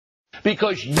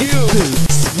because you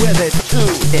with it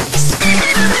too.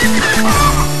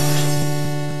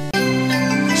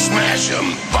 Smash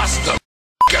 'em, bust 'em,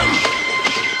 f**k 'em.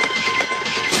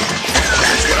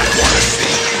 That's what I want to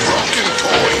see. Broken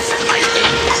toys. I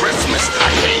hate Christmas. I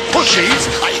hate pushies.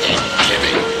 I hate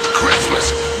giving Christmas.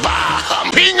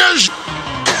 Bah-humpingers.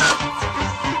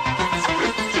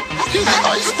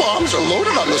 Ice bombs are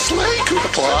loaded on the sleigh,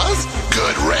 Koopa Claus.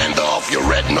 Good, Randolph, you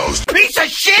red-nosed piece of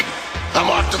shit. I'm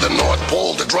off to the North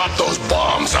Pole to drop those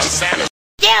bombs on Santa's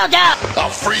dildo. I'll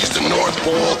freeze the North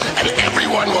Pole, and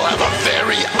everyone will have a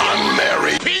very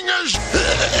unmerry pingers.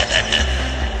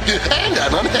 And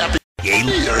an unhappy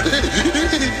year.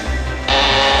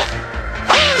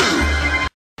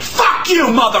 Fuck you,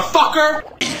 motherfucker!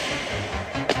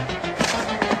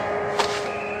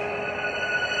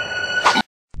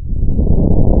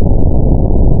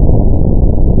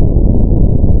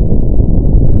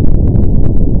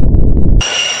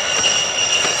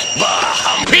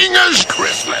 Bah-humpingers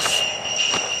Christmas.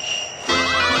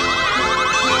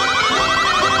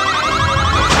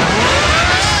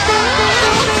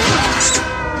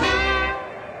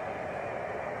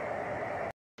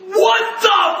 What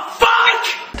the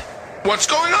fuck? What's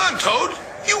going on, Toad?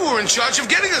 You were in charge of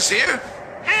getting us here.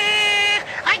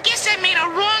 I guess I made a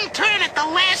wrong turn at the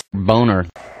last Boner.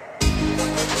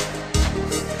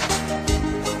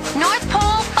 North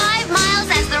Pole, 5 miles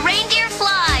as the reindeer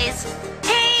flies.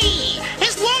 Hey,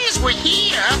 as long as we're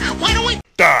here, why don't we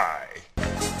Die.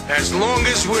 As long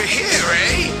as we're here,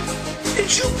 eh?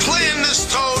 Did you plan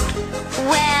this, Toad?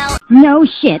 Well, No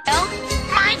shit.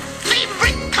 my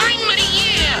favorite time of the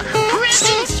year?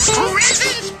 Presents,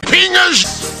 presents. Pingers!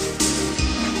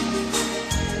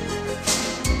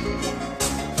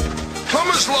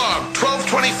 Plumber's Log,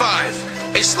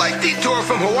 1225. A slight detour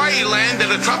from Hawaii land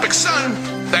and a tropic sun,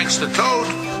 thanks to Toad.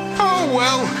 Oh,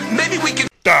 well, maybe we can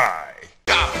die.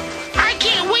 I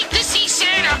can't wait to see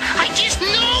Santa. I just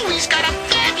know he's got a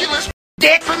fabulous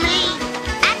dick for me.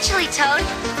 actually, Toad,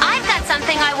 I've got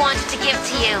something I wanted to give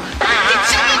to you. Did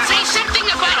someone say something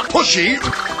about a Pushy,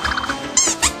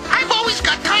 I've always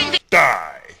got time to die.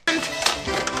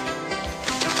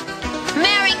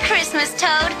 Merry Christmas,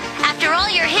 Toad. After all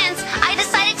your hints, I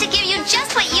decided to give you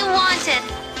just what you wanted.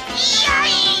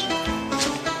 Yay!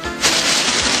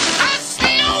 A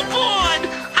snowboard!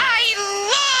 I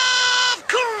love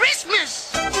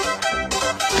Christmas!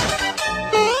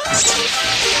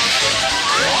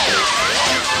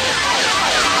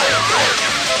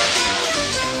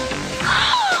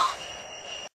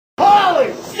 Holy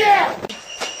shit!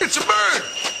 It's a bird.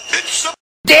 It's a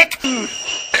Dick!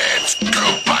 It's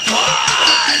Koopa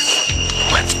Claus.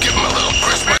 Let's give him a little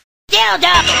Christmas.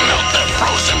 Dildo! Melt their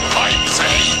frozen pipes,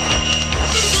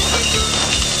 eh?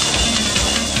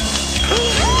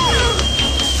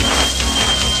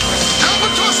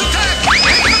 Albatross attack!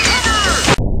 Take the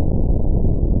cover!